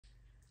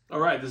All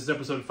right, this is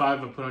episode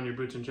 5 of Put On Your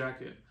Boots and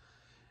Jacket.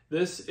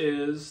 This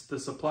is the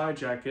Supply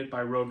Jacket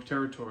by Rogue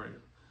Territory.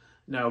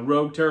 Now,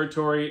 Rogue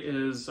Territory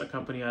is a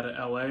company out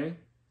of LA.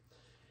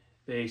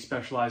 They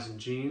specialize in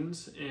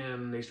jeans,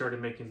 and they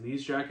started making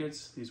these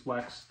jackets, these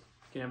waxed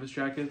canvas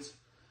jackets.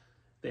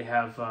 They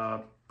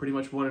have pretty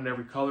much one in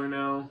every color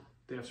now.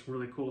 They have some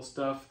really cool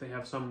stuff. They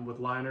have some with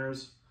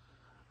liners.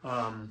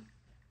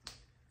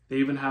 They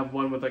even have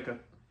one with like a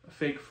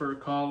fake fur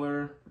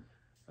collar.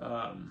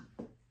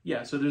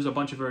 Yeah, so there's a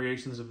bunch of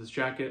variations of this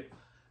jacket,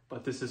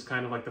 but this is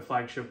kind of like the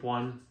flagship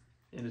one,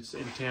 and it's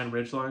in tan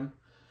ridgeline.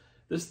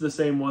 This is the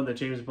same one that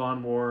James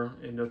Bond wore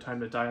in No Time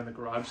to Die in the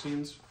garage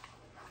scenes,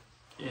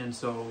 and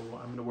so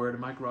I'm going to wear it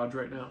in my garage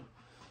right now.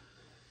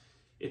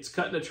 It's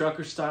cut in a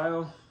trucker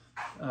style.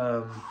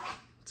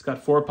 It's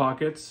got 4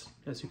 pockets,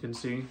 as you can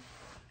see.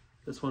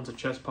 This one's a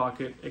chest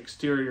pocket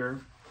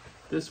exterior.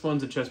 This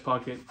one's a chest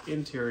pocket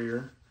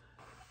interior.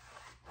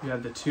 You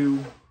have the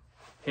 2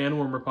 hand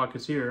warmer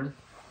pockets here.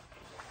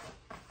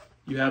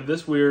 You have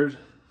this weird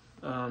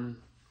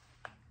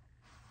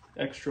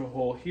extra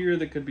hole here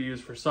that could be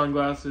used for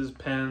sunglasses,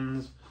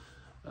 pens,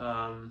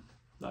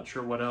 not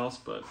sure what else,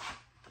 but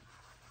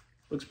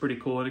looks pretty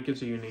cool, and it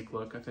gives a unique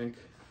look, I think.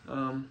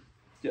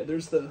 Yeah,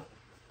 there's the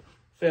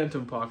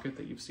phantom pocket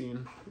that you've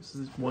seen. This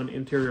is one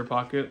interior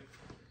pocket.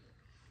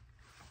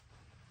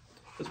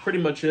 That's pretty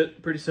much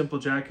it. Pretty simple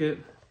jacket.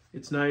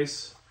 It's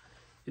nice.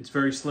 It's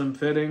very slim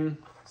fitting.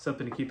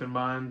 Something to keep in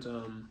mind.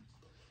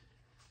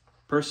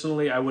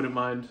 Personally, I wouldn't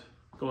mind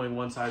going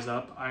one size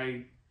up.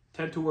 I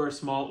tend to wear a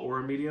small or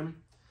a medium.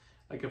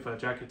 Like if a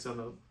jacket's on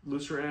the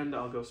looser end,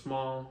 I'll go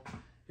small.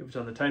 If it's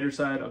on the tighter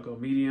side, I'll go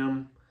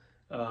medium.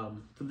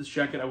 For this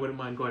jacket, I wouldn't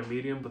mind going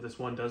medium, but this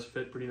one does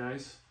fit pretty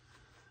nice.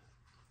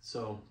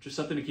 So just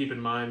something to keep in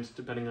mind,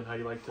 depending on how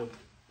you like to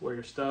wear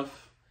your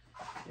stuff.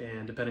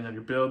 And depending on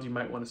your build, you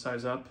might want to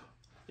size up.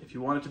 If you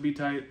want it to be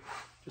tight,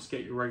 just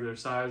get your regular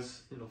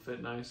size. It'll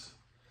fit nice.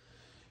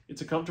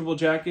 It's a comfortable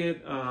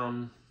jacket.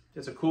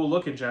 It's a cool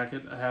looking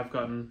jacket. I have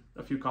gotten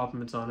a few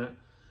compliments on it,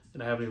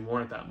 and I haven't even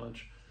worn it that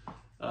much.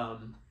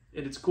 And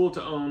it's cool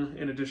to own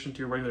in addition to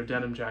your regular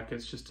denim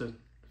jackets, just to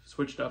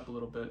switch it up a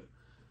little bit.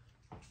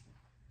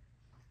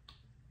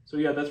 So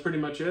yeah, that's pretty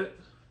much it.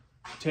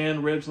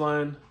 Tan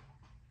ridgeline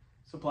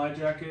supply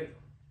jacket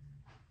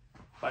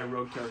by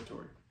Rogue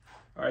Territory.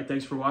 All right,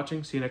 thanks for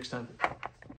watching. See you next time.